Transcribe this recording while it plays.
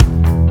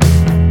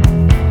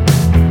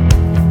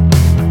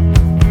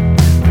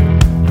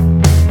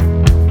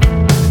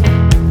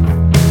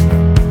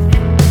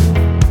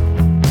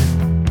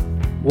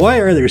Why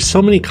are there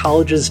so many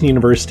colleges and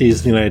universities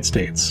in the United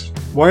States?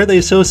 Why are they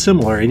so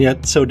similar and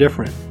yet so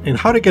different? And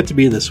how did it get to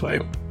be this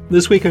way?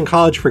 This week on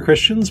College for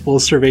Christians, we'll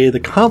survey the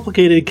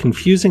complicated,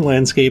 confusing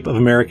landscape of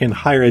American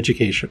higher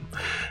education.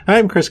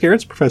 I'm Chris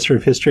Gerritz, professor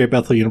of history at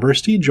Bethel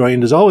University,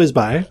 joined as always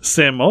by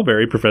Sam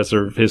Mulberry,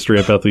 professor of history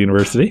at Bethel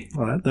University.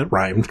 Well, that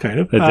rhymed,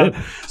 kind of. It did.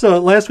 So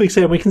last week,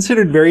 Sam, we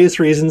considered various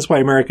reasons why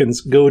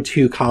Americans go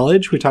to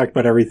college. We talked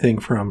about everything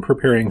from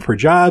preparing for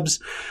jobs,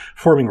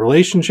 forming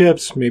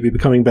relationships, maybe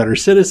becoming better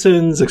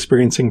citizens,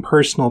 experiencing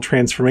personal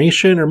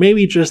transformation, or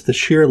maybe just the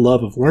sheer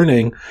love of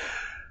learning.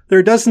 There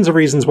are dozens of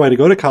reasons why to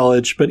go to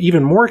college, but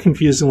even more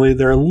confusingly,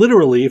 there are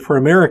literally, for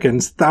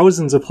Americans,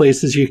 thousands of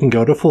places you can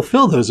go to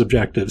fulfill those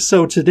objectives.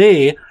 So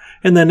today,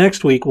 and then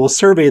next week, we'll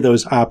survey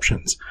those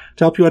options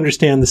to help you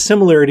understand the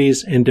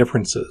similarities and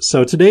differences.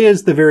 So today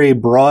is the very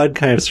broad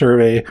kind of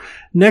survey.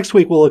 Next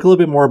week, we'll look a little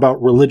bit more about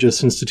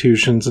religious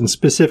institutions and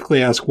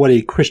specifically ask what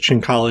a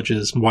Christian college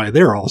is and why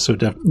they're also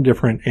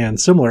different and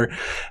similar.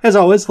 As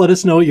always, let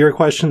us know your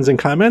questions and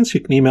comments.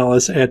 You can email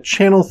us at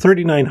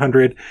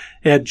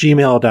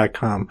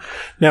channel3900@gmail.com.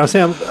 Now,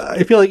 Sam,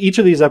 I feel like each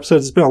of these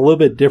episodes has been a little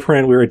bit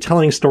different. We were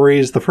telling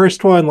stories. The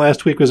first one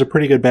last week was a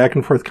pretty good back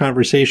and forth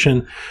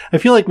conversation. I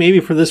feel like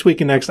maybe for this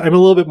week and next, I'm a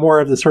little bit more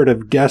of the sort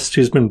of guest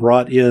who's been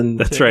brought in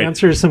to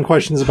answer some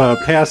questions about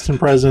past and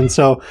present.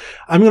 So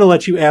I'm going to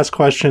let you ask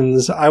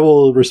questions. I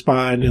will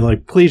respond,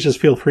 and please just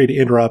feel free to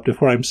interrupt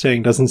if what I'm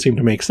saying doesn't seem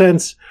to make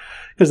sense,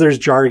 because there's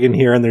jargon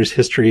here and there's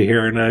history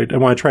here, and I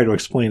want to try to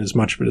explain as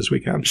much of it as we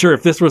can. Sure,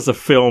 if this was a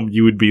film,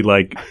 you would be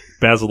like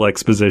Basil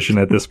Exposition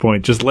at this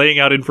point, just laying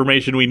out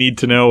information we need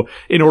to know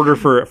in order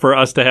for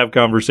us to have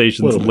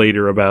conversations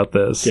later about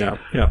this. Yeah.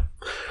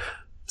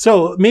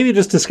 So maybe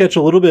just to sketch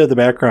a little bit of the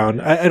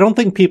background, I don't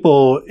think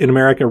people in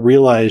America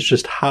realize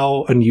just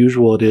how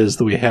unusual it is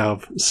that we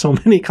have so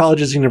many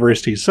colleges and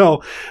universities.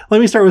 So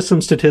let me start with some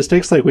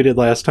statistics like we did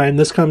last time.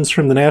 This comes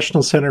from the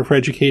National Center for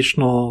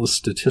Educational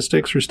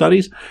Statistics or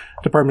Studies,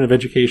 Department of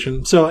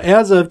Education. So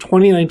as of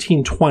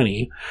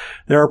 2019-20,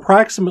 there are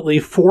approximately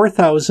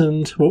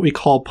 4,000 what we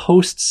call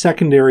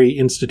post-secondary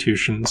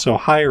institutions, so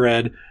higher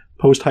ed,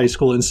 post-high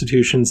school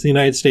institutions in the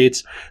United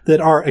States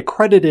that are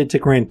accredited to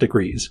grant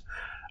degrees.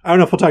 I don't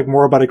know if we'll talk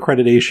more about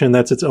accreditation.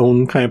 That's its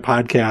own kind of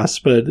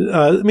podcast. But,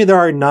 there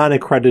are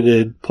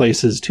non-accredited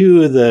places,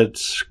 too,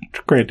 that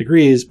grant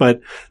degrees. But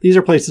these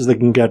are places that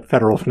can get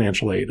federal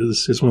financial aid.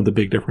 This is one of the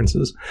big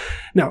differences.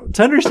 Now,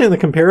 to understand the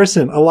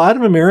comparison, a lot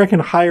of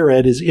American higher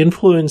ed is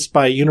influenced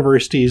by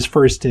universities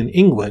first in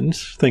England.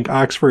 Think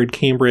Oxford,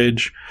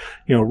 Cambridge,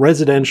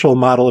 residential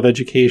model of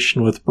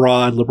education with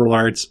broad liberal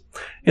arts.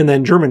 And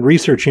then German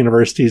research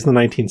universities in the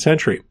 19th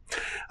century.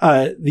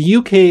 The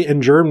UK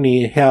and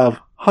Germany have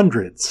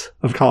hundreds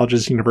of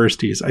colleges and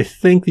universities. I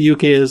think the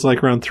UK is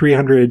around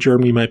 300.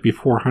 Germany might be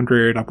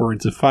 400,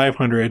 upwards of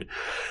 500.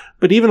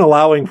 But even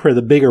allowing for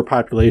the bigger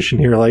population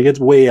here, it's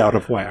way out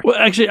of whack. Well,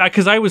 actually,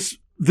 because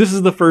this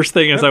is the first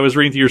thing as I was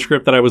reading through your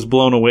script that I was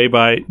blown away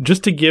by,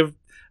 just to give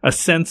a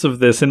sense of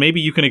this, and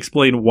maybe you can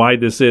explain why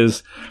this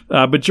is.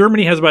 But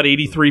Germany has about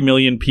 83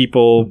 million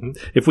people. Mm-hmm.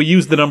 If we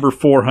use the number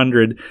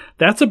 400,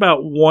 that's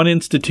about one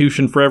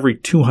institution for every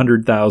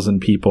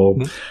 200,000 people.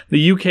 Mm-hmm.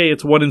 The UK,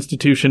 it's one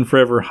institution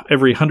for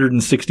every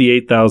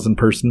 168,000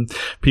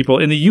 people.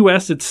 In the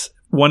US, it's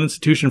one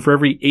institution for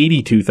every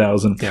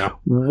 82,000. Yeah.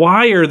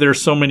 Why are there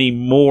so many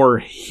more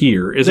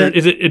here? Is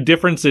it a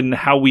difference in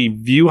how we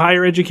view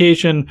higher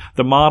education,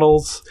 the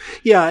models?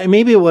 Yeah, and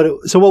maybe what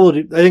we'll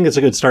do, I think it's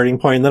a good starting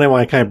point, and then I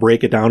want to kind of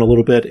break it down a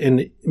little bit,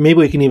 and maybe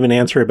we can even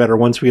answer it better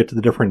once we get to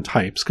the different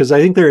types, because I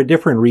think there are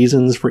different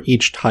reasons for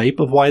each type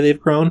of why they've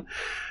grown.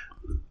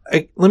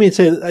 Let me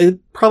say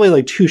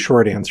probably two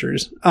short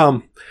answers.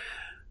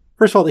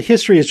 First of all, the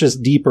history is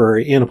just deeper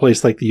in a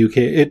place like the UK.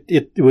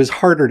 It was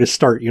harder to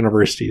start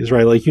universities,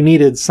 right? You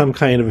needed some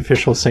kind of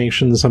official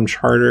sanction, some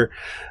charter.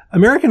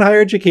 American higher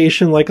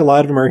education, like a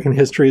lot of American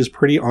history, is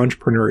pretty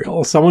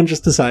entrepreneurial. Someone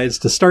just decides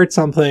to start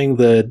something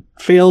that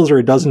fails or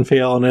it doesn't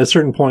fail, and at a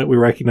certain point, we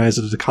recognize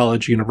it as a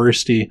college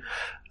university.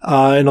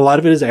 And a lot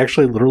of it is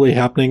actually literally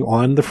happening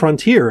on the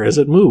frontier as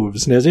it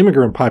moves and as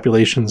immigrant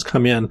populations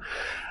come in.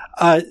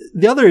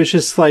 The other is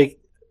just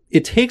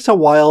it takes a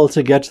while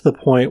to get to the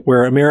point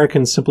where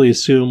Americans simply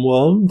assume,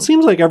 well, it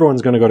seems like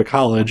everyone's going to go to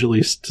college, at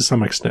least to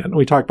some extent.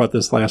 We talked about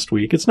this last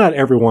week. It's not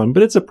everyone,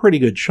 but it's a pretty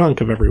good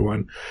chunk of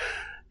everyone.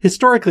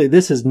 Historically,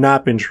 this has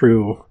not been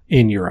true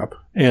in Europe,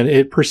 and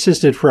it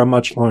persisted for a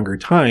much longer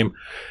time.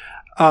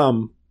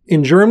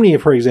 In Germany,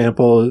 for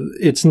example,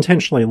 it's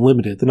intentionally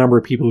limited, the number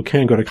of people who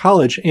can go to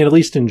college. And at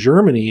least in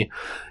Germany,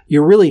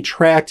 you're really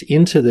tracked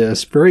into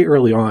this very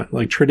early on.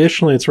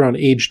 Traditionally, it's around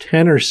age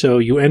 10 or so,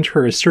 you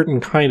enter a certain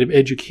kind of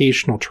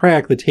educational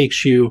track that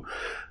takes you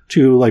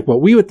to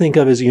what we would think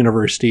of as a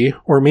university,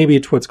 or maybe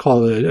to what's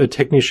called a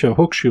Technische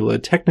Hochschule, a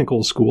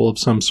technical school of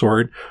some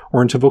sort,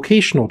 or into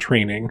vocational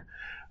training,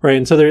 right?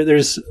 And so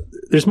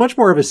there's much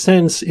more of a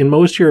sense in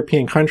most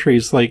European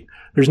countries,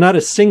 there's not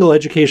a single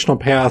educational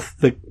path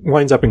that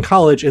winds up in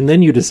college and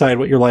then you decide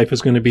what your life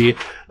is going to be.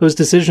 Those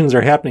decisions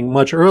are happening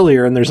much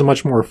earlier, and there's a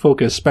much more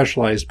focused,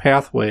 specialized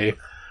pathway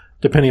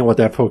depending on what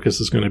that focus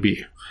is going to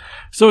be.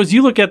 So as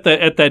you look at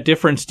that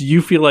difference, do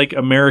you feel like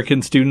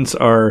American students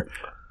are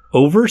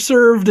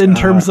overserved in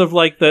terms of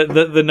like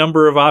the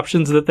number of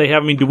options that they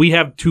have? I mean, do we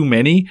have too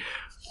many?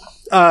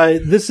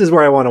 This is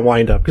where I want to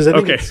wind up, because I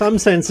think in some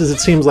senses it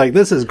seems like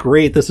this is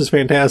great, this is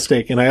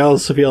fantastic, and I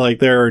also feel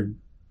like it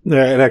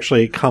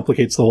actually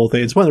complicates the whole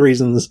thing. It's one of the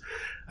reasons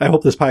I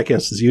hope this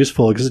podcast is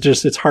useful,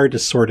 because it's hard to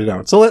sort it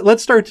out. So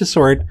let's start to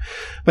sort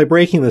by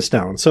breaking this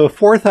down. So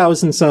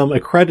 4,000 some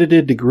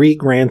accredited degree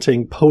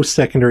granting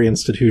post-secondary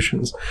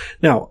institutions.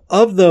 Now,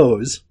 of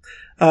those,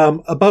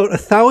 about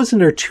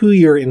 1,000 are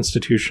 2-year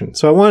institutions.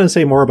 So I want to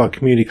say more about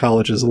community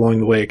colleges along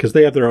the way, because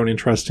they have their own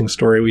interesting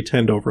story we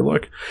tend to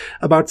overlook.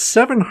 About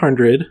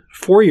 700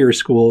 4-year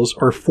schools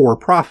are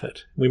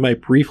for-profit. We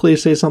might briefly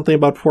say something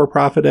about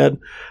for-profit, Ed.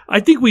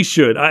 I think we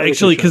should,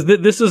 actually, because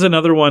this is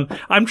another one.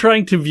 I'm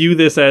trying to view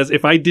this as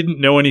if I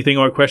didn't know anything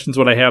or questions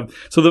what I have.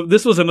 So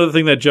this was another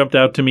thing that jumped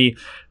out to me,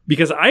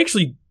 because I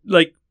actually,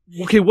 like,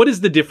 okay, what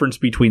is the difference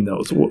between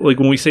those? Like,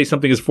 when we say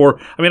something is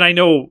I mean, I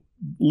know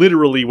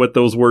literally what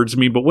those words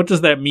mean, but what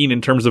does that mean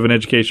in terms of an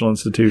educational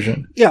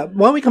institution? Yeah,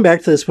 why don't we come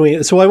back to this?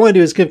 So what I want to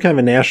do is give kind of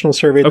a national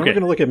survey. Then we're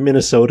going to look at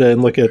Minnesota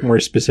and look at more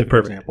specific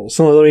examples.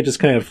 So let me just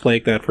kind of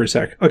flake that for a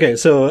sec. Okay,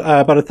 so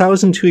about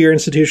 1,000 2-year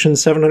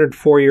institutions, 700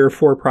 4-year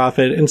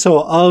for-profit. And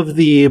so of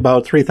the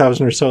about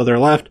 3,000 or so that are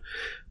left,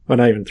 well,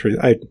 not even 3,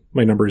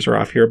 my numbers are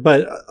off here,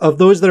 but of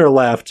those that are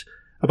left,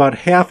 about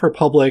half are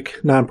public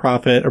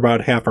nonprofit,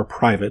 about half are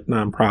private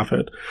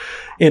nonprofit.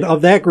 And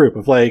of that group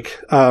of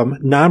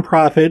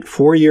nonprofit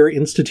 4-year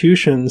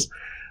institutions,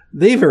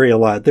 they vary a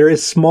lot. They're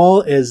as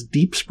small as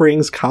Deep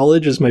Springs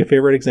College is my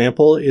favorite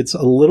example. It's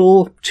a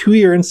little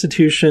 2-year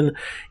institution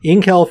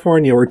in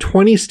California where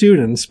 20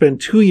 students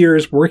spend 2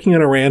 years working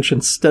on a ranch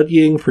and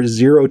studying for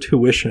 0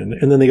 tuition,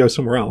 and then they go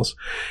somewhere else.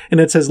 And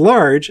it's as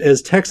large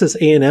as Texas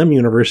A&M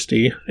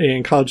University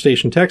in College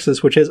Station,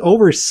 Texas, which has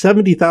over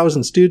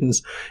 70,000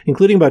 students,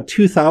 including about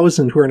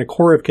 2,000 who are in a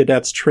Corps of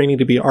Cadets training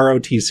to be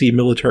ROTC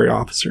military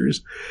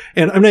officers.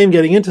 And I'm not even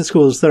getting into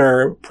schools that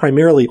are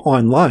primarily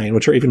online,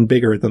 which are even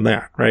bigger than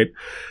that, right?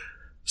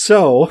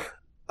 So,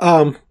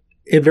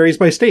 it varies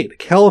by state.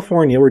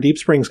 California, where Deep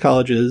Springs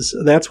College is,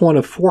 that's one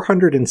of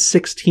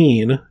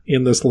 416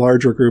 in this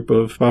larger group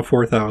of about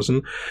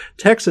 4,000.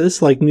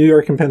 Texas, like New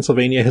York and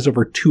Pennsylvania, has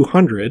over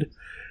 200.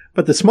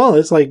 But the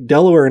smallest, like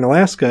Delaware and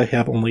Alaska,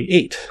 have only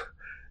 8.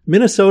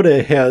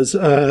 Minnesota has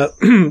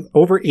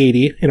over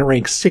 80, and it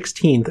ranks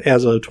 16th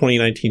as of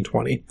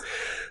 2019-20.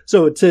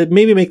 So to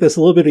maybe make this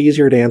a little bit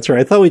easier to answer,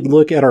 I thought we'd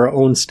look at our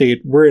own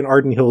state. We're in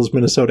Arden Hills,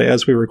 Minnesota,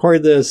 as we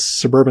record this,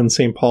 suburban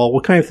St. Paul.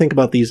 We'll kind of think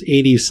about these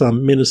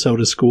 80-some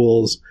Minnesota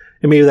schools,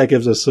 and maybe that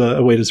gives us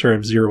a way to sort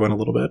of zero in a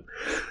little bit.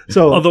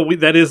 So, although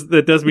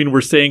that does mean we're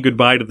saying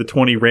goodbye to the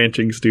 20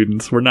 ranching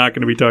students. We're not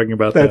going to be talking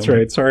about that. That's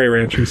right. Sorry,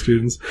 ranching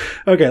students.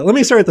 Okay, let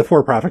me start at the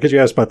for-profit, because you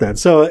asked about that.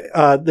 So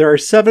there are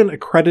 7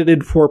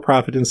 accredited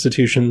for-profit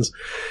institutions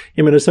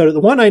in Minnesota. The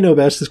one I know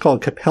best is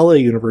called Capella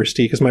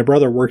University, because my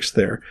brother works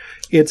there.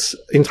 It's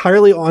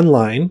entirely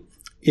online.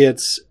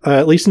 It's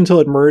at least until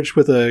it merged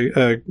with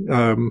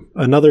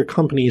another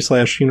company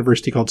 /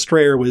 university called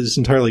Strayer, was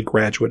entirely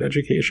graduate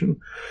education.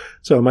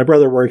 So my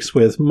brother works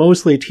with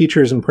mostly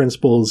teachers and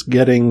principals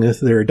getting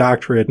their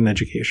doctorate in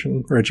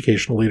education or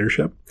educational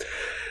leadership.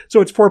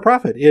 So it's for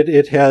profit.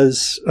 It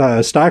has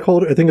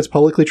stockholder. I think it's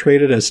publicly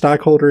traded as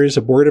stockholders,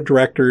 a board of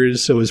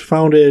directors. So it was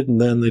founded, and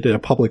then they did a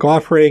public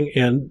offering,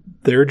 and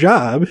their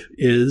job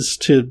is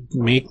to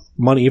make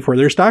money for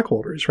their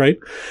stockholders, right?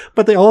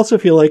 But they also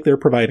feel like they're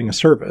providing a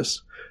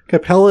service.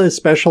 Capella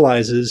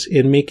specializes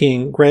in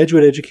making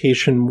graduate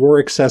education more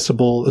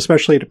accessible,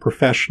 especially to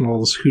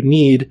professionals who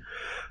need,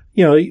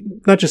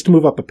 not just to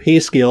move up a pay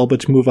scale,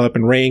 but to move up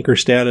in rank or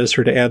status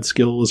or to add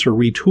skills or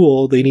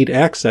retool. They need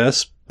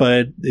access,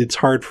 but it's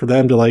hard for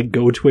them to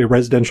go to a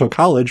residential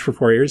college for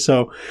 4 years.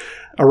 So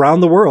around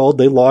the world,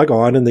 they log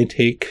on and they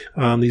take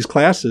these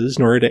classes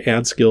in order to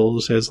add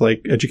skills as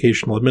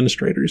educational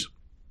administrators.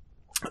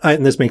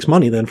 And this makes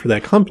money then for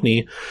that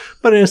company.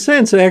 But in a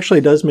sense, it actually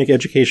does make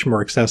education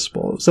more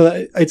accessible.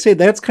 So I'd say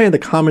that's kind of the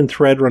common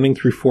thread running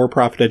through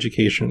for-profit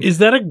education. Is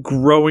that a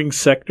growing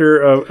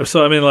sector?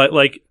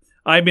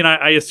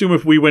 I assume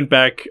if we went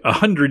back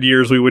 100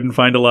 years, we wouldn't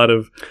find a lot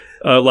of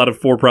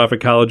for-profit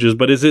colleges.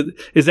 But is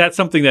that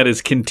something that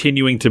is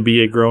continuing to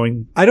be a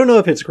growing? I don't know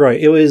if it's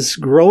growing. It was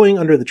growing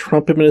under the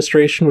Trump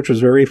administration, which was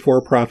very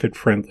for-profit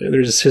friendly.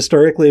 There's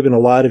historically been a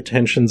lot of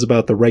tensions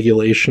about the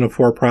regulation of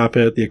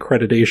for-profit, the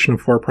accreditation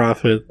of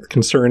for-profit.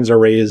 Concerns are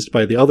raised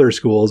by the other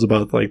schools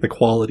about the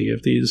quality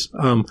of these.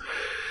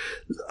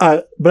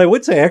 But I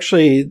would say,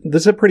 actually,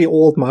 this is a pretty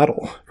old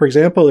model. For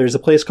example, there's a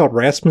place called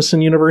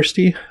Rasmussen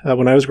University.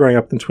 When I was growing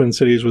up in Twin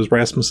Cities, was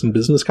Rasmussen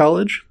Business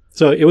College.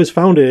 So it was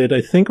founded,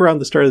 I think, around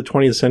the start of the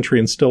 20th century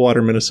in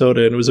Stillwater,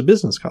 Minnesota, and it was a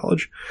business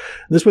college.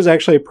 This was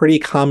actually a pretty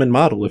common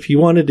model. If you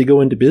wanted to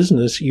go into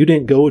business, you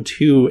didn't go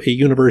to a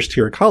university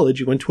or a college.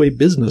 You went to a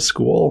business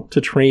school to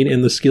train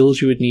in the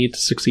skills you would need to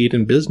succeed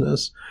in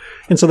business.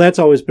 And so that's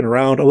always been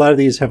around. A lot of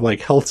these have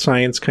health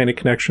science kind of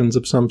connections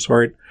of some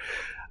sort.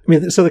 I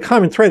mean, so the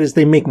common thread is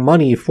they make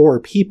money for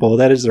people.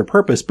 That is their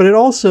purpose. But it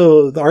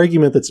also, the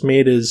argument that's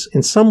made is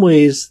in some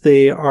ways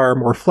they are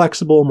more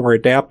flexible, more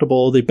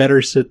adaptable. They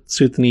better suit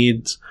the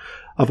needs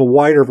of a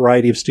wider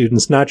variety of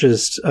students, not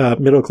just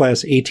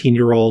middle-class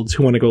 18-year-olds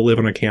who want to go live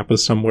on a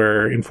campus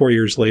somewhere and 4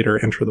 years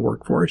later enter the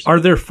workforce. Are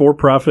there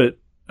for-profit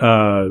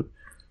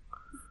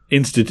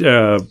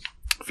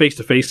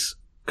face-to-face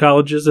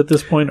colleges at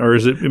this point, or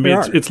is it? I mean,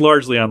 it's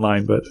largely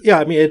online, but yeah,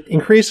 I mean,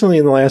 increasingly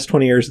in the last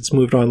 20 years, it's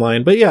moved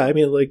online. But yeah, I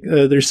mean, like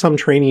there's some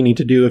training you need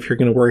to do if you're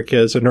going to work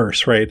as a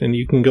nurse, right? And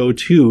you can go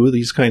to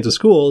these kinds of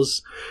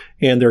schools,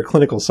 and there are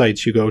clinical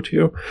sites you go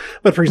to.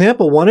 But for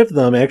example, one of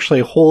them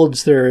actually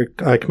holds their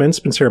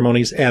commencement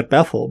ceremonies at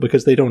Bethel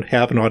because they don't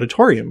have an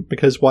auditorium.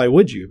 Because why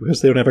would you?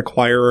 Because they don't have a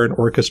choir or an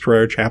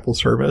orchestra or chapel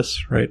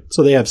service, right?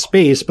 So they have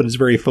space, but it's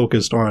very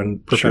focused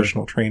on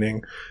professional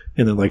training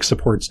and then like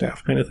support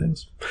staff kind of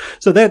things.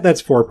 So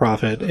that's for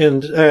profit.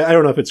 And I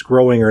don't know if it's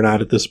growing or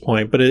not at this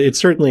point, but it's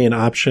certainly an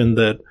option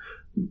that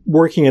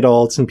working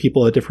adults and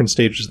people at different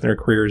stages in their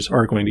careers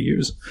are going to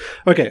use.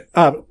 Okay,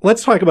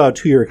 let's talk about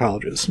two-year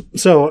colleges.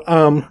 So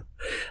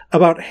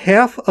about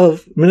half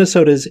of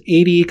Minnesota's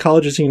 80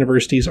 colleges and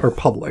universities are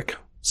public.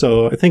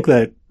 So I think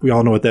that we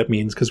all know what that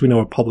means because we know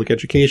what public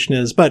education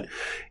is. But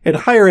at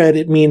higher ed,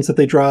 it means that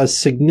they draw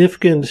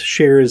significant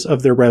shares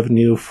of their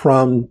revenue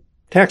from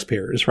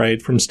taxpayers,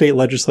 right? From state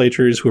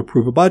legislatures who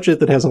approve a budget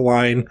that has a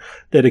line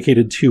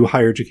dedicated to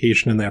higher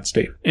education in that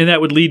state. And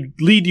that would lead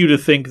you to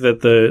think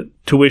that the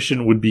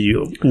tuition would be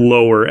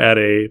lower at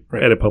a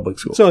public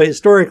school. So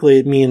historically,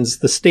 it means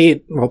the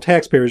state, well,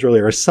 taxpayers really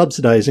are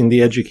subsidizing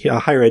the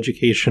higher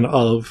education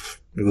of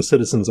the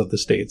citizens of the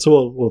state.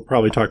 So we'll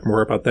probably talk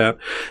more about that.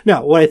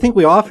 Now, what I think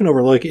we often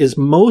overlook is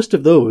most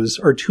of those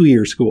are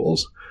two-year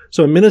schools.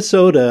 So in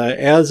Minnesota,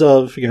 as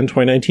of, again,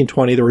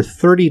 2019-20, there were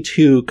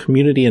 32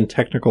 community and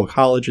technical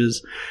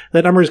colleges.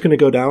 That number is going to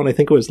go down. I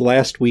think it was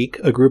last week,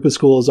 a group of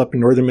schools up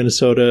in northern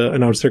Minnesota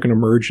announced they're going to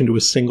merge into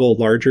a single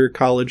larger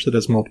college that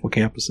has multiple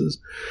campuses.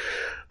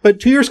 But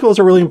two-year schools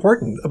are really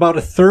important. About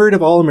a third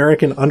of all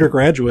American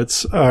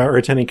undergraduates are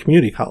attending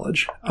community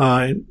college.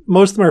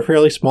 Most of them are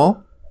fairly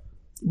small.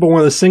 But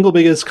one of the single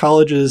biggest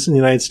colleges in the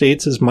United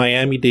States is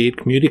Miami-Dade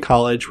Community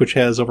College, which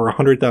has over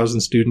 100,000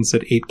 students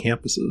at 8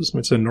 campuses.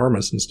 It's an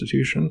enormous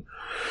institution.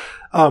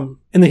 And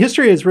the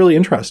history is really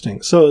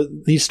interesting. So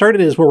these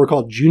started as what were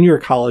called junior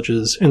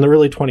colleges in the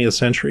early 20th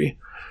century.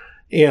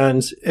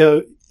 And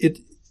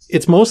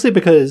it's mostly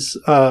because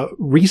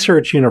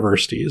research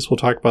universities, we'll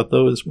talk about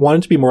those,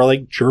 wanted to be more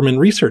like German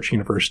research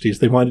universities.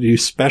 They wanted to do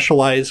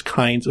specialized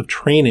kinds of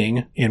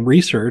training and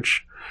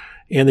research,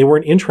 and they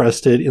weren't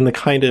interested in the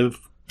kind of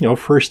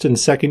first and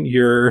second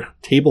year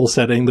table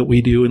setting that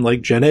we do in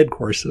like gen ed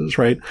courses,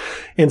 right?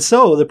 And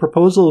so the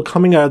proposal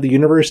coming out of the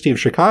University of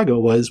Chicago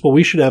was, well,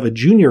 we should have a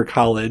junior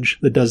college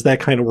that does that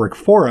kind of work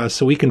for us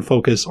so we can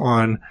focus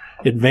on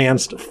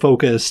advanced,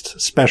 focused,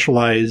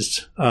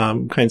 specialized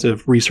kinds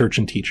of research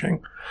and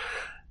teaching.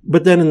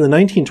 But then in the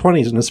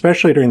 1920s, and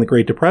especially during the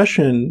Great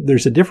Depression,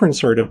 there's a different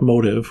sort of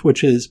motive,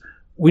 which is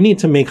we need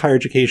to make higher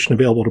education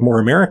available to more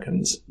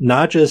Americans,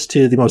 not just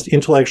to the most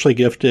intellectually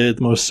gifted,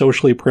 the most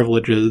socially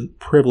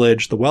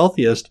privileged, the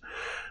wealthiest.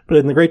 But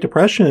in the Great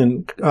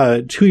Depression,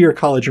 two-year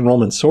college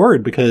enrollment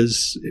soared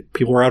because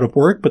people were out of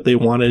work, but they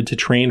wanted to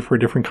train for a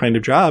different kind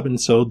of job. And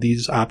so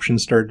these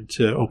options started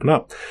to open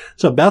up.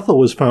 So Bethel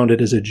was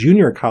founded as a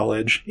junior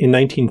college in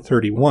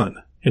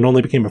 1931 and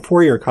only became a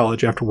four-year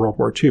college after World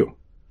War II.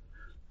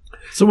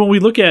 So when we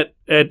look at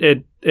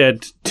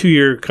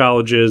two-year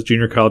colleges,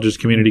 junior colleges,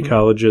 community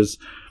colleges,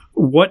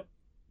 what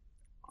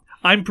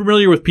I'm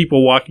familiar with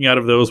people walking out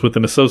of those with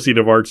an Associate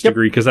of Arts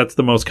degree because that's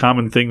the most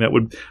common thing that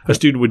a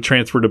student would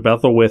transfer to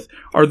Bethel with.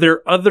 Are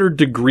there other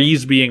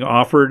degrees being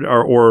offered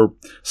or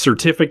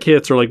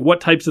certificates or like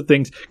what types of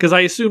things? Because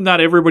I assume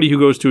not everybody who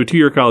goes to a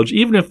two-year college,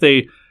 even if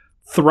they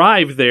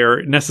thrive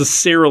there,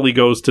 necessarily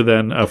goes to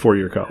then a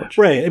four-year college.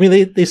 Right. I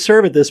mean, they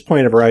serve at this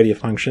point a variety of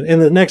function.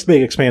 And the next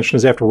big expansion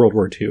is after World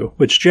War II,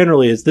 which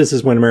generally this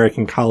is when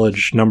American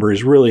college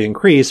numbers really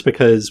increase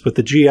because with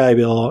the GI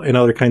Bill and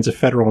other kinds of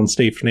federal and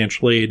state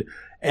financial aid,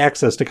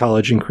 access to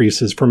college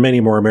increases for many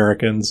more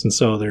Americans. And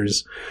so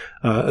there's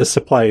a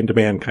supply and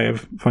demand kind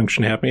of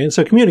function happening. And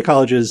so community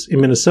colleges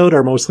in Minnesota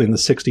are mostly in the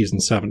 60s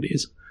and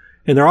 70s.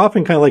 And they're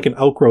often kind of like an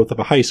outgrowth of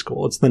a high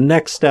school. It's the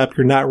next step.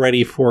 You're not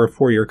ready for a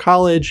four-year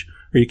college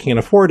or you can't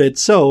afford it.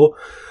 So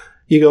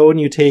you go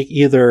and you take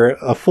either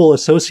a full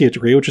associate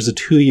degree, which is a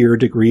 2-year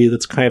degree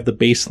that's kind of the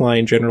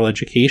baseline general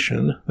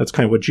education. That's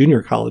kind of what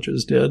junior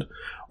colleges did.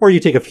 Or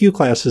you take a few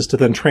classes to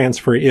then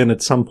transfer in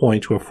at some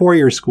point to a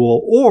 4-year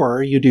school,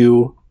 or you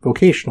do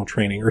vocational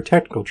training or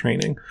technical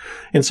training.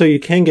 And so you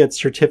can get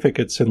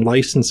certificates and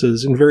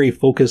licenses in very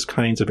focused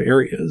kinds of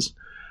areas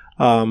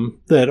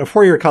that a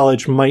 4-year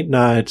college might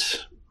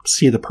not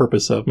see the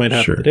purpose of, might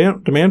have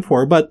the demand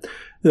for. But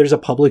there's a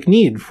public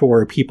need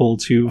for people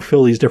to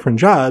fill these different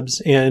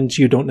jobs, and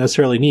you don't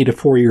necessarily need a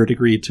 4-year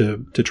degree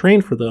to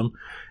train for them.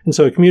 And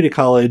so a community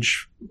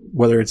college,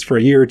 whether it's for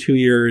a year or 2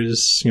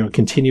 years,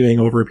 continuing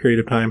over a period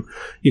of time,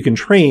 you can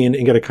train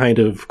and get a kind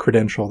of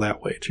credential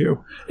that way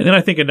too. And then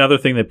I think another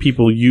thing that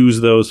people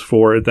use those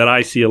for that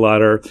I see a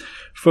lot are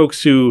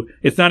folks who,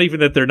 it's not even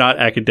that they're not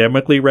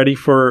academically ready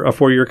for a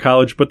 4-year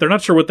college, but they're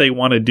not sure what they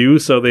want to do.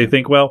 So they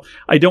think, well,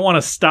 I don't want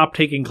to stop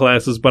taking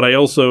classes, but I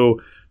also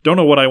don't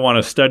know what I want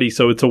to study.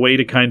 So it's a way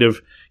to kind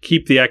of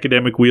keep the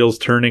academic wheels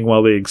turning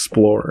while they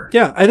explore.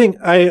 Yeah, I think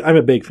I'm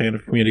a big fan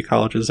of community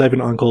colleges. I have an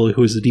uncle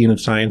who is the dean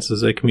of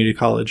sciences at a community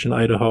college in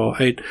Idaho.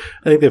 I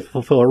think they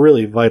fulfill a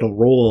really vital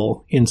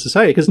role in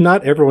society because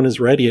not everyone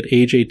is ready at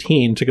age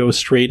 18 to go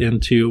straight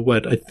into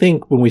what I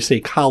think when we say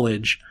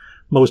college,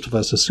 most of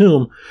us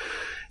assume.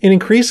 And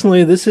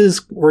increasingly,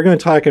 we're going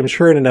to talk, I'm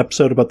sure, in an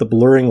episode about the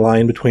blurring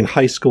line between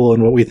high school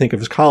and what we think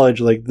of as college.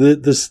 Like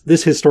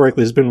this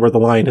historically has been where the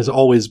line has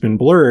always been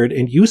blurred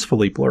and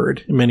usefully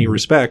blurred in many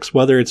respects,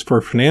 whether it's for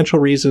financial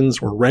reasons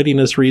or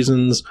readiness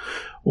reasons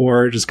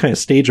or just kind of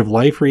stage of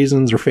life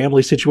reasons or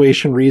family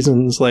situation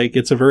reasons. Like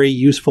it's a very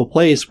useful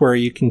place where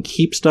you can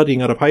keep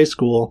studying out of high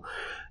school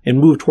and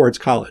move towards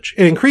college.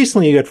 And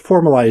increasingly, you get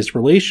formalized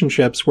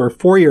relationships where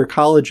 4-year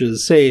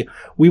colleges say,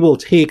 we will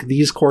take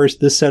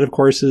this set of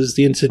courses,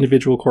 these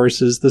individual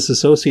courses, this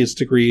associate's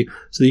degree,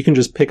 so that you can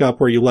just pick up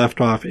where you left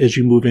off as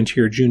you move into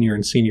your junior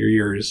and senior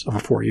years of a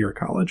 4-year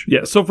college.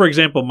 Yeah. So, for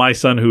example, my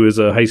son, who is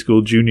a high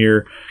school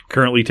junior,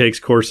 currently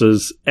takes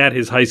courses at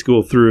his high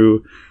school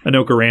through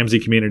Anoka Ramsey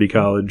Community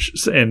College.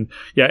 And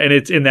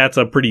that's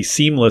a pretty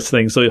seamless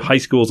thing. So high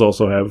schools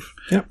also have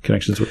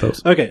connections with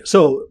those. Okay.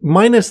 So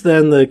minus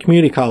then the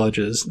community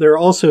colleges, there are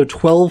also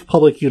 12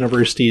 public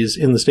universities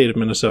in the state of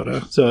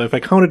Minnesota. So if I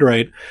counted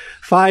right,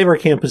 5 are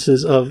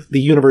campuses of the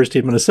University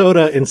of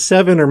Minnesota and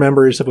 7 are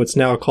members of what's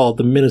now called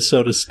the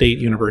Minnesota State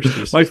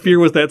University. My fear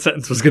was that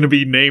sentence was going to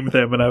be name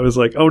them, and I was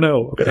like, oh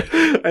no.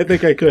 Okay. I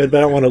think I could, but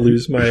I don't want to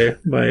lose my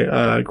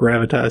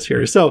gravitas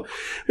here. So,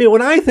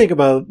 when I think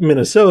about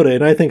Minnesota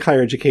and I think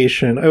higher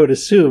education, I would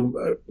assume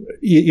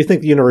you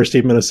think the University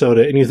of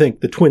Minnesota and you think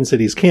the Twin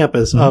Cities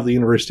campus of the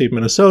University of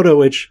Minnesota,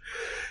 which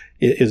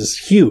is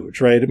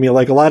huge, right?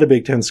 Like a lot of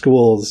Big Ten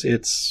schools,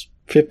 it's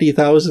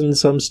 50,000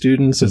 some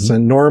students. It's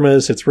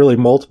enormous. It's really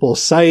multiple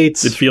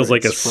sites. It feels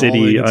like a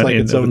city. It's like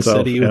its own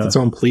city with its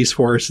own police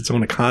force, its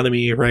own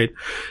economy, right?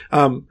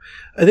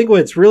 I think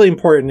what's really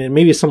important, and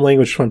maybe some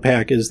language to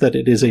unpack, is that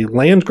it is a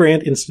land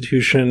grant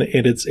institution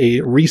and it's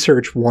a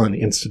Research One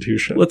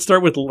institution. Let's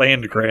start with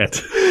land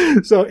grant.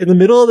 So in the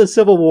middle of the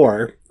Civil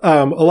War,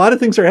 a lot of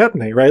things are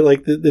happening, right?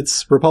 Like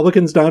it's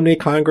Republicans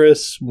dominate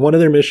Congress. One of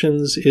their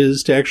missions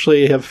is to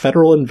actually have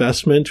federal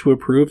investment to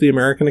improve the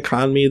American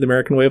economy, the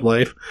American way of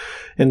life.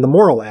 And the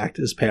Morrill Act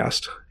is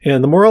passed.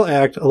 And the Morrill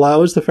Act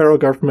allows the federal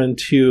government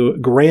to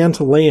grant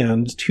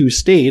land to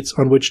states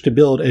on which to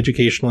build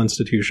educational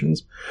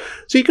institutions.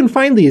 So you can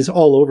find these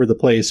all over the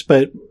place,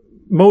 but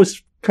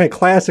most kind of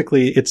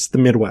classically, it's the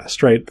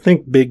Midwest, right?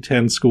 Think Big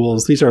Ten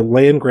schools. These are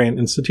land grant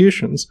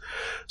institutions.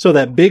 So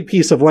that big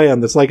piece of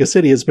land that's like a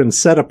city has been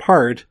set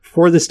apart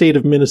for the state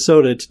of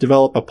Minnesota to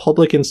develop a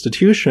public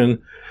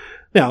institution.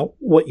 Now,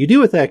 what you do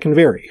with that can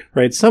vary,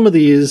 right? Some of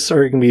these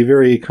are going to be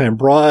very kind of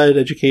broad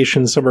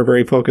education. Some are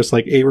very focused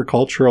like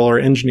agricultural or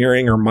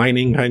engineering or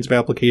mining kinds of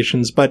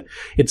applications, but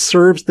it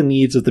serves the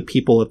needs of the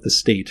people of the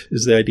state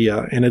is the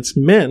idea. And it's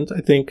meant,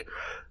 I think,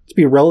 to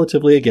be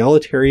relatively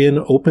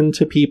egalitarian, open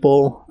to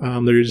people.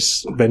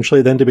 There's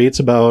eventually then debates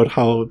about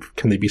how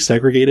can they be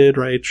segregated,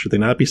 right? Should they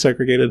not be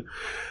segregated?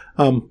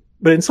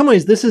 But in some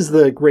ways, this is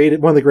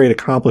one of the great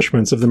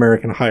accomplishments of the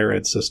American higher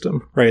ed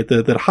system, right?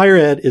 That higher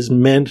ed is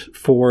meant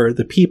for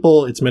the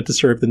people. It's meant to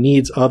serve the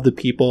needs of the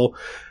people.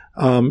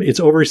 It's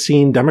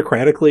overseen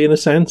democratically in a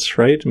sense,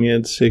 right?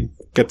 It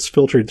gets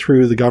filtered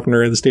through the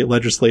governor, the state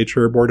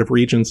legislature, board of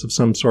regents of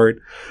some sort.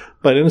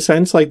 But in a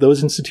sense, like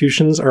those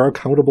institutions are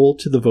accountable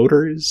to the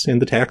voters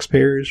and the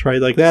taxpayers,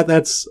 right? Like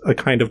that's a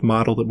kind of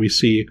model that we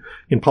see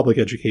in public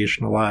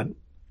education a lot.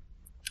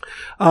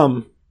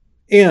 And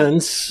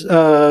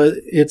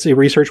it's a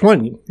Research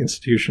One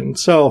institution.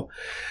 So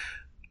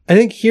I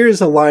think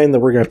here's a line that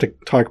we're going to have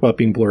to talk about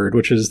being blurred,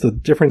 which is the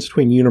difference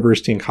between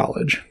university and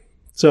college.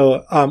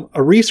 So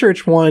a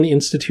Research One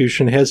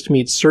institution has to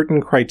meet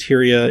certain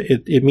criteria.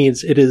 It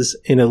means it is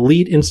an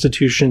elite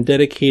institution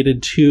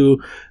dedicated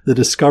to the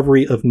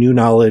discovery of new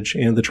knowledge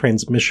and the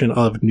transmission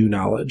of new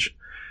knowledge.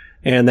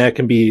 And that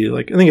can be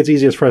like, I think it's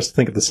easiest for us to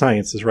think of the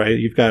sciences, right?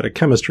 You've got a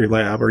chemistry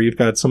lab or you've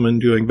got someone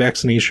doing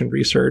vaccination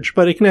research,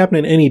 but it can happen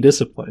in any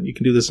discipline. You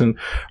can do this in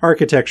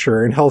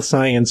architecture, in health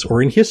science,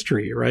 or in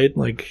history, right?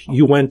 Like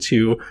you went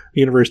to the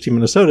University of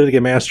Minnesota to get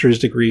a master's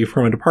degree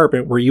from a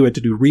department where you had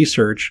to do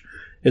research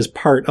as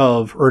part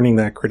of earning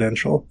that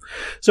credential.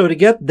 So to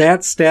get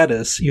that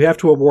status, you have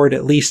to award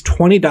at least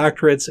 20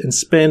 doctorates and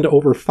spend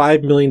over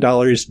 $5 million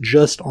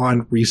just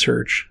on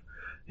research.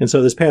 And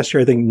so this past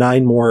year, I think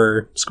 9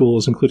 more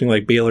schools, including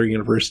like Baylor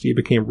University,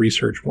 became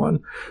Research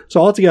One. So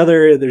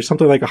altogether, there's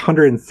something like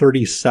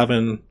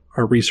 137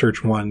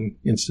 Research One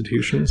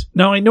institutions.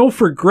 Now, I know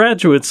for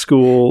graduate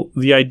school,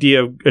 the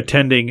idea of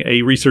attending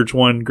a Research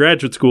One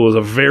graduate school is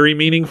a very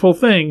meaningful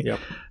thing. Yep.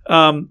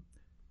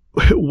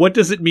 What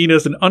does it mean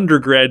as an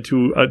undergrad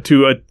to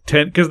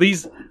attend? Because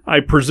these, I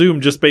presume,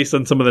 just based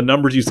on some of the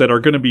numbers you said, are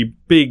going to be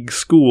big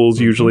schools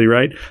usually,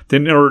 right?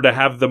 Then in order to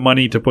have the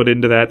money to put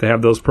into that, to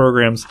have those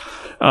programs,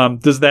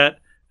 does that...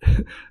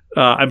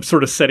 I'm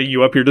sort of setting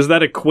you up here. Does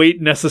that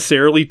equate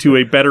necessarily to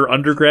a better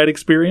undergrad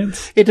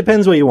experience? It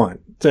depends what you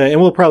want. And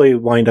we'll probably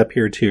wind up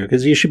here too,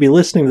 because you should be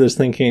listening to this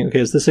thinking,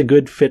 okay, is this a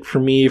good fit for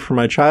me, for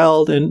my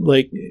child? And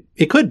like,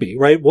 it could be,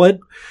 right?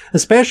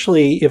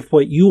 Especially if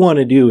what you want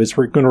to do is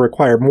we're going to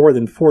require more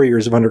than 4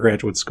 years of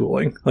undergraduate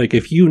schooling. Like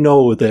if you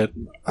know that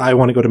I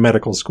want to go to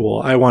medical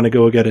school, I want to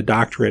go get a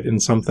doctorate in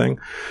something,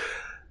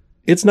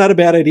 it's not a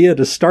bad idea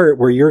to start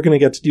where you're going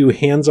to get to do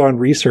hands-on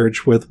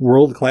research with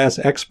world-class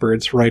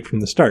experts right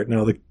from the start.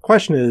 Now, the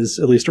question is,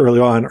 at least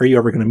early on, are you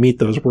ever going to meet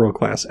those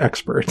world-class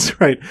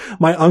experts, right?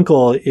 My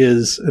uncle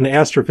is an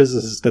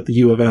astrophysicist at the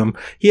U of M.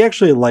 He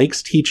actually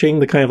likes teaching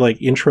the kind of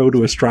like intro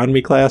to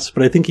astronomy class,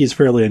 but I think he's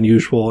fairly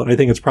unusual, and I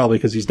think it's probably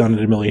because he's done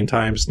it a million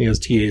times and he has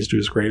TAs do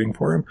his grading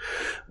for him.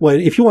 Well,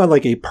 if you want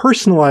like a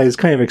personalized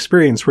kind of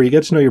experience where you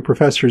get to know your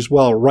professors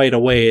well right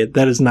away,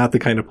 that is not the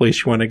kind of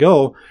place you want to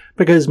go,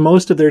 because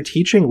most of their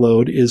teaching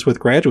load is with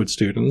graduate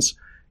students,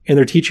 and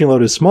their teaching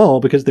load is small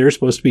because they're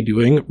supposed to be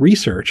doing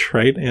research,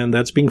 right? And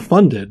that's being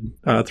funded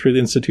through the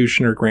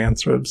institution or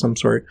grants of some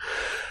sort.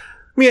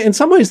 I mean, in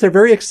some ways, they're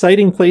very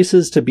exciting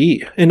places to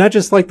be. And not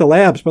just like the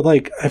labs, but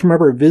like I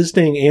remember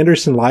visiting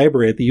Anderson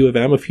Library at the U of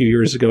M a few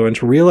years ago, and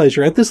to realize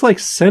you're at this like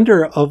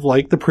center of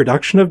like the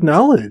production of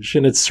knowledge,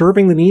 and it's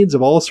serving the needs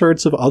of all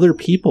sorts of other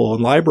people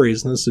and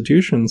libraries and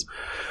institutions.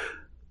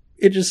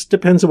 It just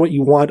depends on what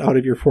you want out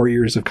of your 4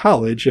 years of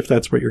college, if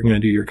that's what you're going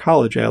to do your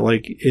college at.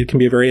 Like, it can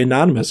be a very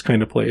anonymous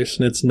kind of place,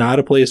 and it's not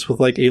a place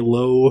with like a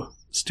low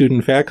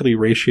student-faculty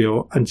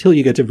ratio until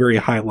you get to very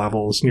high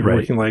levels and you're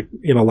working like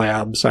in a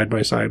lab side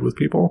by side with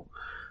people.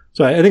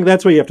 So I think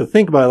that's what you have to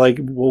think about. Like,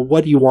 well,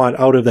 what do you want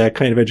out of that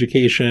kind of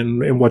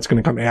education, and what's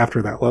going to come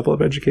after that level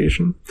of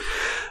education?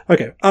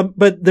 Okay.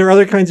 But there are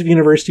other kinds of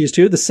universities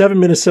too. The 7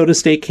 Minnesota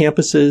state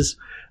campuses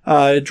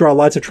draw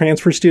lots of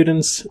transfer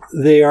students.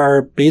 They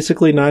are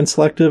basically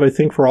non-selective, I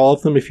think, for all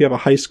of them. If you have a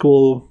high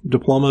school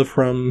diploma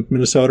from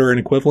Minnesota or an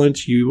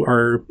equivalent, you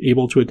are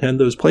able to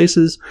attend those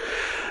places.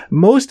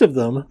 Most of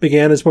them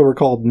began as what were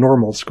called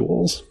normal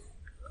schools,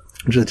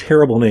 which is a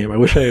terrible name. I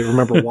wish I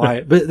remember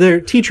why, but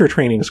they're teacher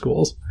training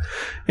schools.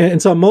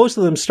 And so most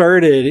of them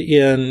started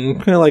in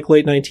kind of like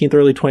late 19th,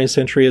 early 20th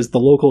century as the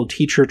local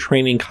teacher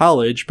training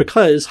college,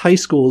 because high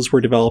schools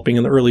were developing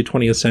in the early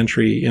 20th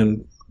century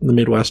in the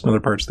Midwest and other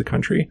parts of the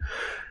country.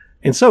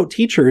 And so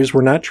teachers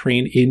were not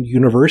trained in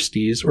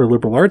universities or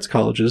liberal arts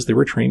colleges. They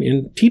were trained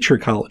in teacher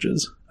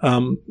colleges.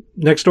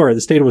 Next door,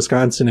 the state of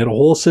Wisconsin had a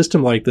whole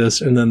system like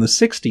this. And then in the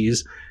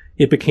 60s,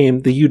 it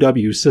became the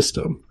UW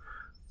system.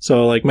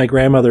 So like my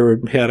grandmother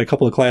had a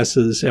couple of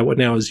classes at what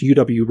now is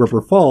UW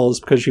River Falls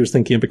because she was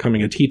thinking of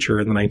becoming a teacher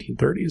in the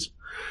 1930s.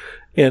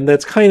 And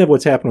that's kind of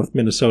what's happened with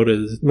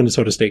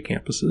Minnesota state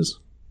campuses.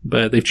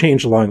 But they've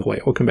changed along the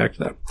way. We'll come back to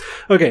that.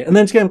 Okay, and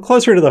then to get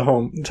closer to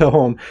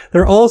home,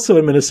 there are also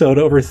in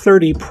Minnesota over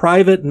 30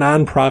 private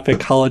nonprofit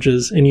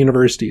colleges and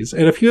universities.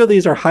 And a few of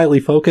these are highly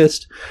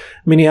focused.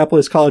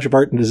 Minneapolis College of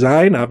Art and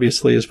Design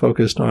obviously is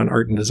focused on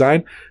art and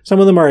design. Some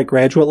of them are at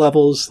graduate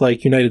levels,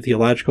 like United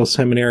Theological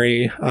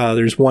Seminary.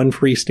 There's one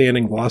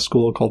freestanding law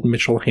school called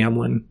Mitchell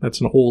Hamlin. That's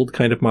an old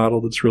kind of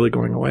model that's really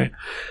going away.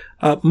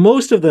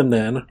 Most of them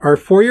then are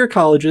four-year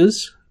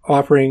colleges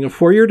offering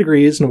 4-year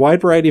degrees in a wide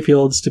variety of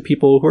fields to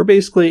people who are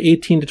basically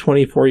 18 to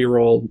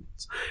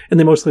 24-year-olds, and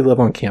they mostly live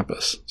on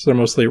campus. So they're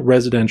mostly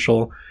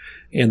residential,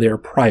 and they're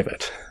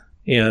private.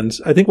 And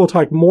I think we'll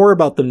talk more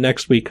about them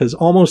next week, because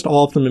almost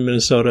all of them in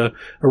Minnesota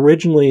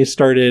originally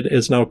started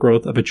as an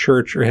outgrowth of a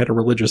church or had a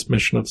religious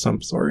mission of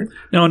some sort.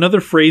 Now,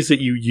 another phrase that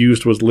you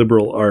used was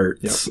liberal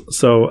arts. Yep.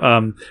 So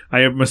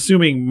I am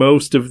assuming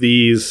most of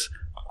these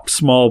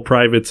small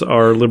privates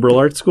are liberal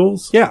arts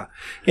schools? Yeah.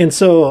 And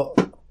so...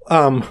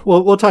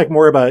 we'll talk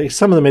more about it.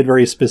 Some of them had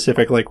very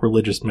specific, like,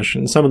 religious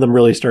missions. Some of them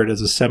really started as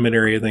a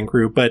seminary and then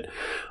grew. But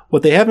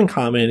what they have in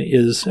common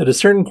is at a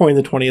certain point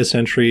in the 20th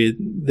century,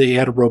 they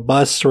had a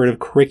robust sort of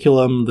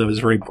curriculum that was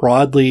very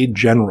broadly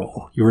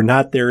general. You were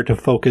not there to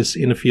focus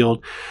in a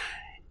field.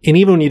 And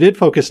even when you did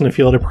focus in a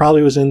field, it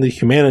probably was in the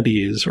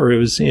humanities, or it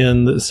was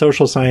in the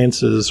social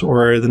sciences,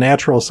 or the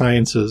natural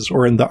sciences,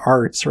 or in the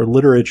arts, or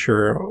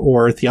literature,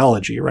 or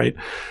theology, right?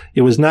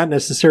 It was not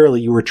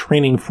necessarily you were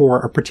training for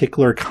a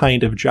particular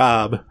kind of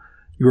job.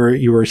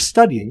 You were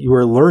studying, you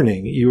were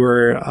learning, you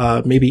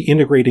were maybe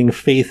integrating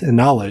faith and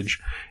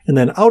knowledge. And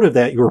then out of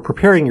that, you were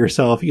preparing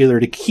yourself either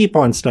to keep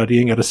on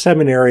studying at a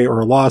seminary, or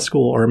a law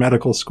school, or a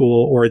medical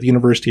school, or at the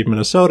University of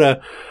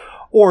Minnesota,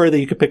 or that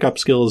you could pick up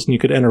skills and you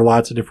could enter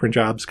lots of different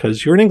jobs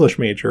because you're an English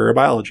major or a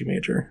biology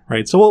major,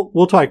 right? So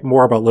we'll talk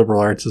more about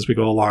liberal arts as we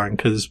go along,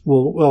 because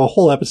we'll have a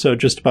whole episode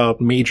just about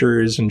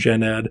majors and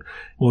gen ed, and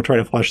we'll try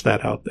to flesh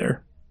that out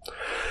there.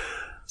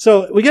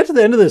 So we get to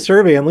the end of the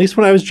survey, at least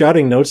when I was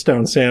jotting notes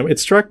down, Sam, it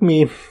struck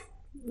me,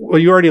 well,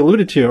 you already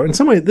alluded to, in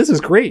some way, this is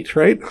great,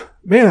 right?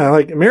 Man,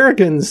 like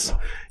Americans,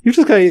 you've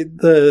just got,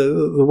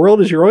 the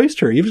world is your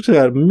oyster. You've just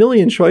got a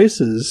million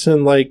choices.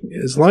 And like,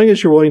 as long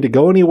as you're willing to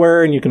go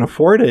anywhere and you can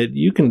afford it,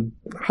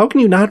 how can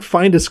you not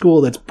find a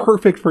school that's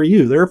perfect for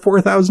you? There are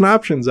 4,000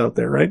 options out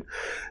there, right?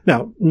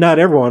 Now, not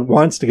everyone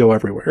wants to go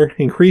everywhere.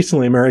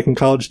 Increasingly, American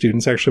college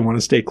students actually want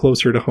to stay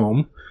closer to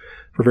home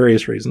for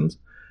various reasons.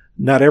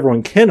 Not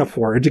everyone can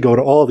afford to go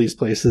to all these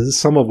places,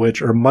 some of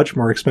which are much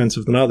more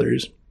expensive than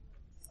others.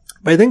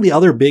 But I think the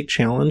other big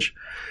challenge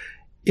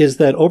is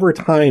that over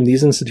time,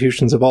 these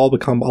institutions have all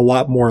become a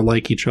lot more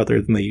like each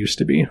other than they used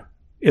to be.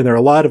 And there are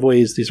a lot of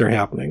ways these are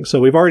happening. So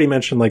we've already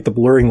mentioned like the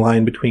blurring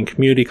line between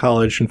community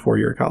college and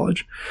four-year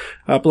college.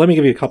 But let me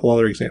give you a couple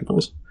other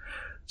examples.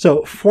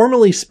 So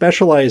formally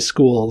specialized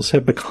schools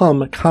have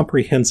become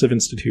comprehensive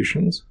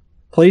institutions.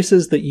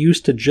 Places that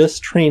used to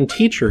just train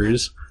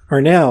teachers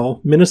are now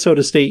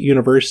Minnesota State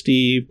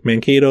University,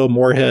 Mankato,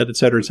 Moorhead, et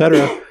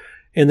cetera,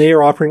 and they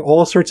are offering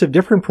all sorts of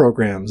different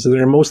programs, and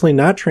they're mostly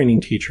not training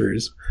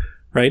teachers,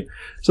 right?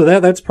 So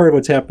that's part of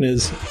what's happened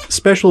is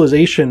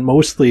specialization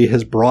mostly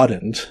has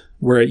broadened,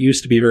 where it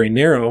used to be very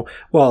narrow,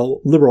 while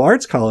liberal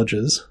arts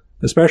colleges,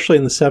 especially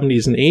in the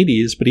 70s and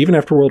 80s, but even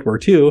after World War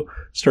II,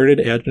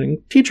 started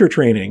adding teacher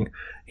training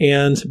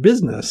and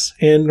business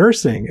and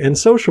nursing and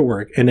social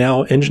work and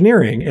now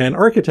engineering and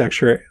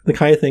architecture, the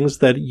kind of things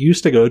that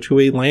used to go to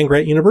a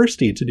land-grant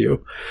university to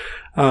do.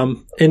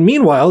 And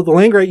meanwhile, the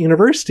land-grant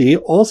university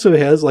also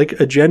has like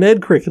a gen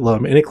ed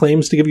curriculum, and it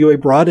claims to give you a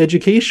broad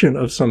education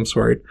of some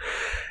sort.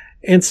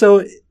 And so,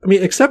 I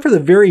mean, except for the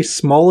very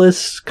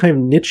smallest, kind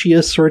of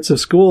nichiest sorts of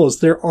schools,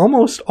 they're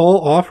almost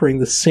all offering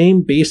the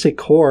same basic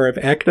core of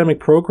academic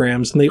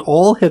programs, and they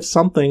all have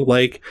something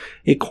like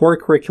a core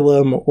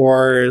curriculum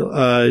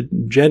or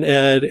gen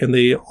ed, and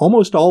they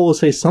almost all will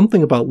say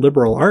something about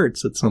liberal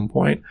arts at some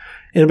point.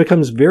 And it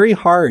becomes very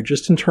hard,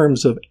 just in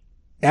terms of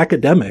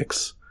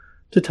academics,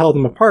 to tell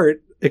them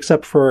apart,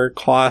 except for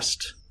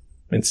cost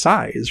and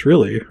size,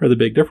 really, are the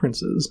big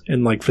differences,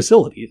 and like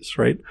facilities,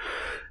 right?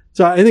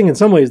 So I think in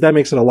some ways that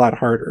makes it a lot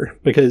harder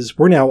because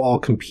we're now all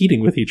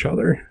competing with each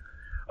other.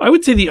 I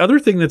would say the other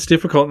thing that's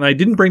difficult, and I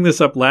didn't bring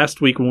this up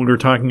last week when we were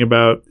talking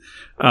about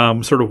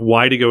sort of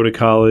why to go to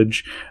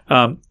college.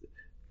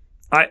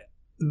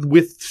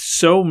 With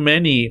so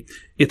many,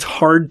 it's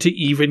hard to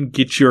even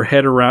get your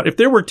head around. If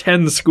there were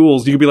 10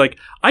 schools, you could be like,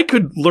 I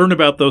could learn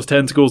about those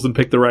 10 schools and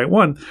pick the right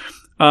one.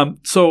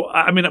 So,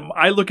 I mean,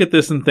 I look at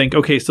this and think,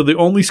 okay, so the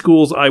only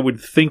schools I would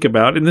think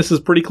about, and this is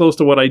pretty close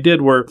to what I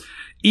did, were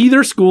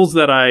either schools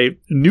that I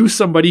knew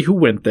somebody who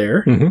went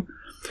there,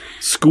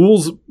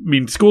 schools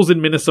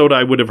in Minnesota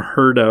I would have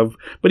heard of,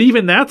 but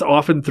even that's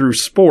often through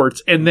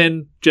sports and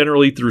then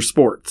generally through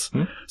sports.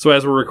 So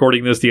as we're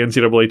recording this, the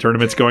NCAA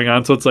tournament's going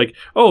on. So it's like,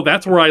 oh,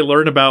 that's where I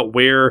learn about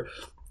where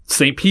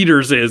St.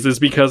 Peter's is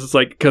because it's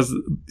like, because,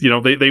 you know,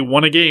 they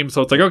won a game.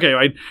 So it's like, okay,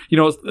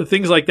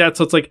 things like that.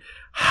 So it's like,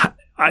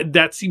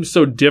 that seems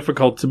so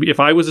difficult to me. If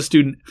I was a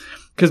student,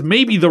 because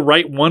maybe the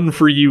right one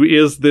for you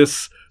is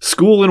this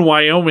school in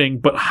Wyoming,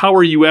 but how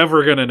are you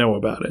ever going to know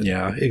about it?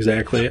 Yeah,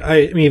 exactly.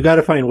 I mean, you've got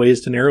to find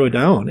ways to narrow it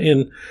down.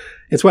 And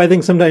it's why I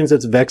think sometimes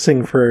it's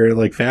vexing for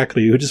like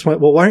faculty who just went,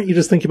 well, why aren't you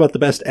just thinking about the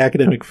best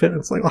academic fit?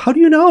 It's like, well, how do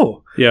you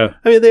know? Yeah.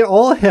 I mean, they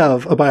all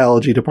have a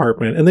biology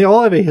department, and they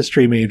all have a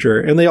history major,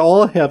 and they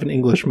all have an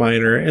English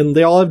minor, and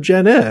they all have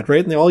gen ed,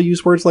 right? And they all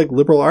use words like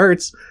liberal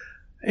arts.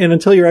 And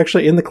until you're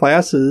actually in the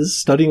classes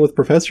studying with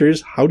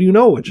professors, how do you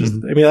know which is,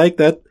 I mean, like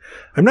that,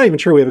 I'm not even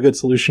sure we have a good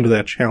solution to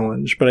that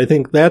challenge, but I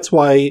think that's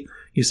why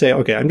you say,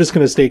 okay, I'm just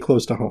going to stay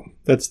close to home.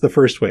 That's the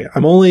first way. I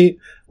can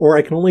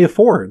only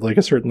afford like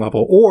a certain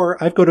level,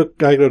 or I go to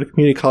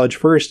community college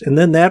first, and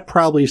then that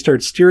probably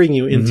starts steering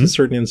you into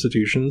certain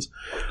institutions,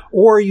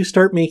 or you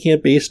start making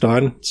it based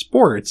on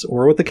sports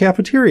or what the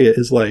cafeteria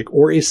is like,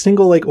 or a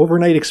single like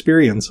overnight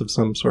experience of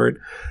some sort.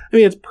 I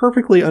mean, it's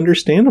perfectly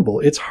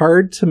understandable. It's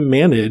hard to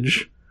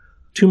manage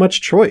too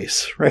much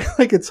choice, right?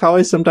 Like it's how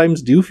I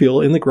sometimes do feel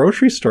in the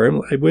grocery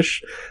store. I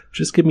wish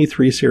just give me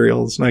 3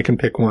 cereals and I can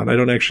pick one. I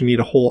don't actually need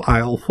a whole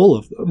aisle full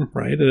of them,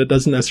 right? And it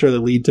doesn't necessarily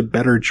lead to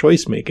better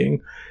choice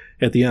making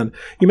at the end.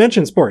 You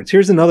mentioned sports.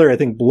 Here's another, I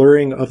think,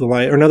 blurring of the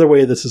line, or another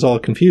way this is all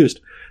confused.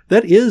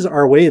 That is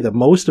our way that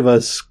most of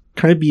us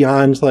kind of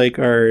beyond like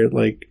our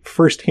like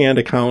firsthand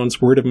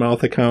accounts, word of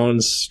mouth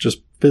accounts,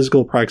 just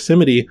physical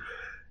proximity.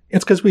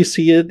 It's because we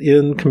see it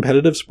in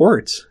competitive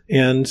sports.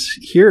 And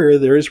here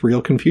there is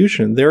real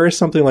confusion. There are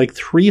something like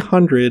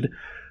 300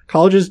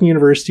 colleges and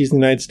universities in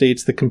the United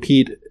States that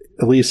compete,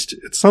 at least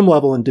at some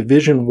level, in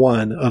Division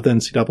I of the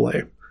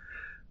NCAA.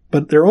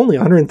 But there are only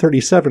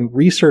 137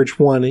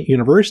 Research I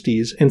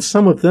universities, and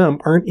some of them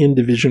aren't in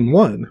Division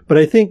I. But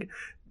I think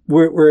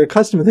we're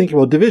accustomed to thinking,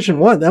 well,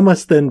 Division I, that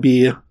must then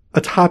be a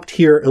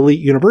top-tier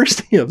elite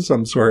university of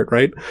some sort,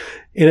 right?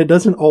 And it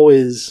doesn't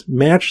always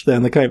match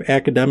then the kind of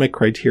academic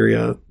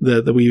criteria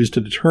that we use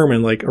to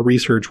determine like a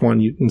Research I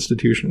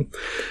institution.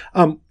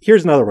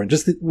 Here's another one.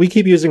 We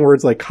keep using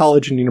words like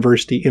college and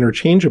university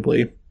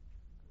interchangeably.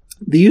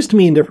 they used to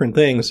mean different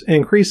things. And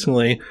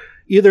increasingly,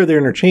 either they're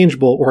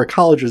interchangeable or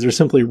colleges are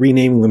simply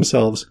renaming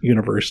themselves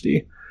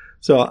university.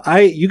 So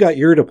you got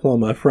your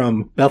diploma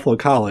from Bethel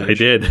College. I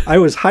did. I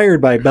was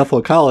hired by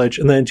Bethel College,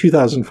 and then in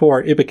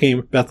 2004, it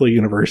became Bethel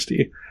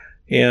University.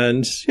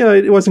 And,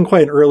 it wasn't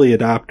quite an early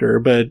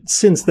adopter, but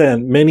since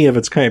then, many of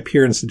its kind of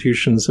peer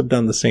institutions have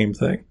done the same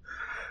thing.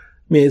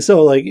 I mean,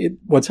 so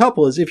what's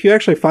helpful is if you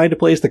actually find a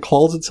place that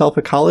calls itself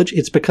a college,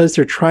 it's because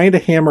they're trying to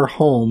hammer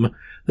home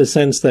the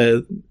sense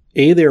that,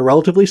 A, they're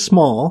relatively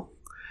small.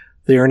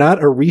 They are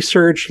not a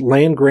research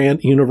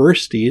land-grant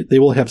university. They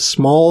will have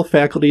small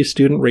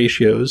faculty-student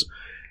ratios,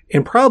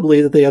 and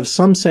probably that they have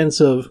some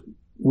sense of,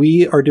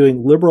 we are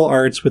doing liberal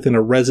arts within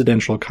a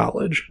residential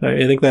college.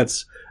 I think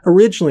that's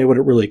originally what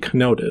it really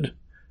connoted.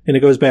 And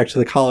it goes back to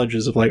the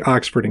colleges of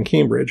Oxford and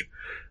Cambridge.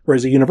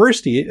 Whereas a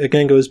university,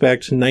 again, goes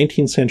back to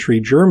 19th century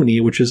Germany,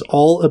 which is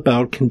all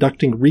about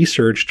conducting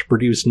research to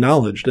produce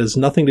knowledge. It has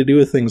nothing to do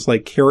with things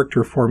like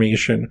character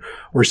formation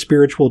or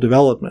spiritual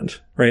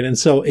development, right? And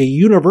so a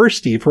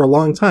university for a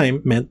long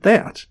time meant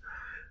that.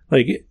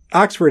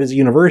 Oxford is a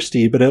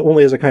university, but it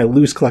only has a kind of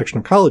loose collection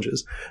of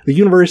colleges. The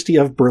University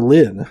of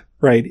Berlin,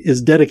 right,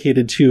 is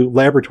dedicated to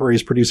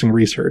laboratories producing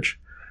research.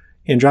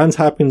 And Johns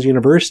Hopkins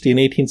University in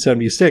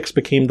 1876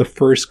 became the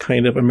first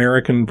kind of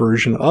American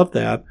version of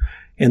that.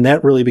 And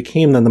that really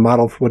became then the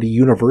model for what a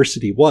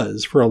university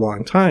was for a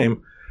long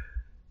time.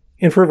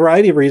 And for a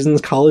variety of reasons,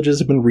 colleges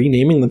have been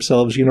renaming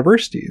themselves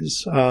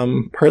universities,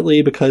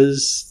 partly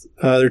because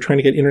they're trying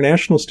to get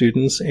international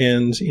students.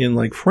 And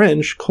in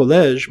French,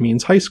 collège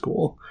means high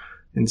school.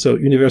 And so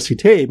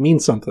université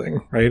means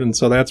something, right? And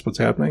so that's what's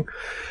happening.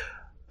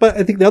 But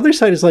I think the other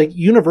side is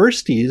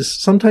universities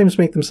sometimes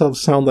make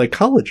themselves sound like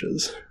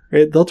colleges,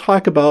 right? They'll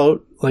talk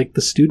about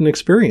the student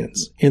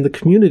experience and the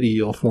community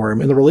you'll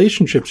form and the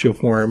relationships you'll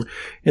form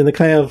and the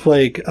kind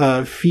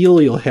of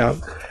feel you'll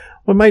have.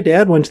 When my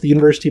dad went to the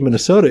University of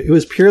Minnesota, it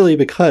was purely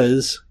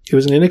because it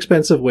was an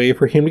inexpensive way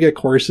for him to get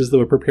courses that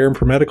would prepare him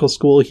for medical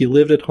school. He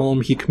lived at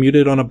home. He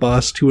commuted on a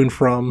bus to and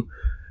from.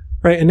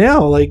 Right. And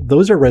now,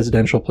 those are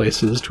residential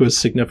places to a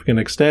significant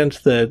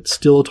extent that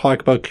still talk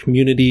about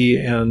community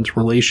and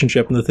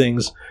relationship and the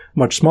things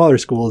much smaller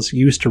schools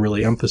used to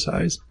really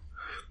emphasize.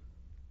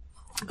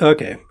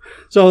 Okay.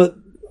 So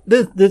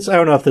this, I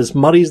don't know if this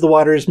muddies the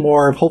waters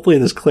more. Hopefully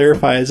this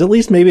clarifies. At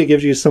least maybe it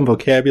gives you some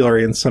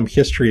vocabulary and some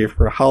history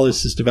for how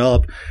this is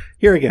developed.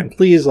 Here again,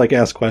 please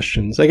ask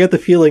questions. I get the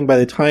feeling by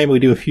the time we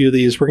do a few of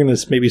these, we're going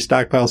to maybe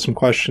stockpile some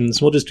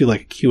questions. We'll just do a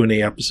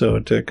Q&A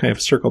episode to kind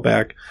of circle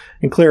back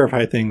and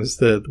clarify things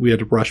that we had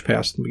to brush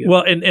past in the beginning.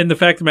 Well, and the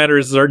fact of the matter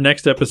is our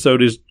next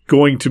episode is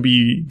going to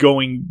be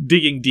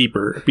digging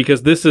deeper,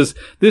 because this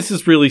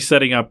is really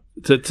setting up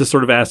to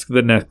sort of ask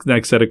the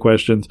next set of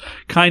questions,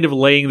 kind of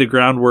laying the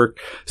groundwork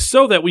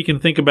so that we can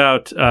think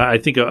about, I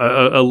think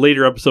a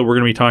later episode we're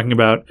going to be talking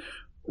about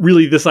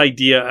really this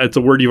idea, it's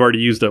a word you've already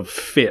used, of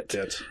fit.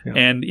 Yeah.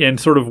 And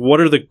sort of what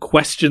are the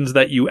questions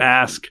that you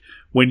ask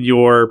when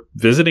you're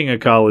visiting a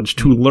college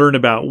to learn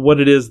about what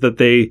it is that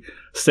they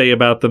say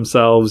about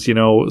themselves,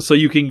 so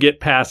you can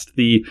get past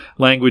the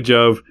language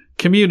of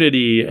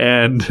community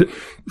and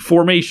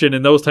formation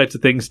and those types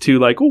of things to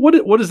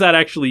what does that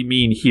actually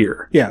mean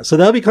here? Yeah, so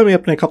that'll be coming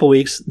up in a couple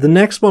weeks. The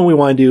next one we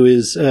want to do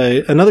is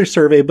another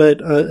survey,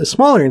 but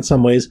smaller in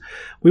some ways.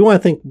 We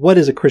want to think, what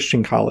is a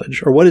Christian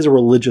college or what is a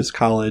religious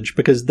college?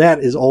 Because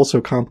that is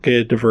also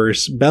complicated,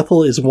 diverse.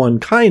 Bethel is one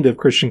kind of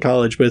Christian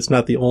college, but it's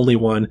not the only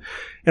one.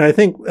 And I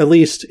think, at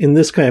least in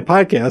this kind of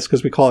podcast,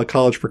 because we call it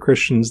College for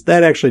Christians,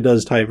 that actually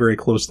does tie very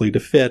closely to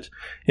fit.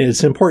 And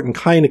it's an important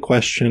kind of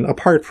question,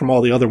 apart from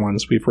all the other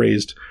ones we've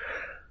raised.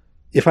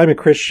 If I'm a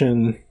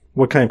Christian,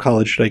 what kind of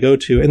college should I go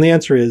to? And the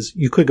answer is,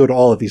 you could go to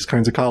all of these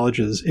kinds of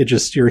colleges.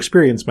 Your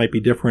experience might be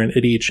different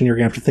at each, and you're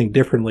going to have to think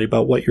differently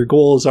about what your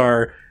goals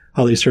are,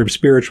 how they serve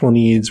spiritual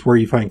needs, where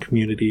you find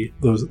community,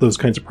 those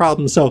kinds of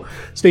problems. So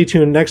stay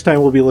tuned. Next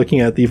time we'll be looking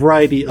at the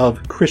variety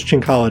of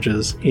Christian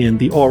colleges in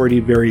the already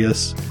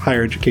various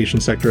higher education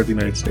sector of the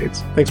United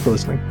States. Thanks for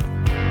listening.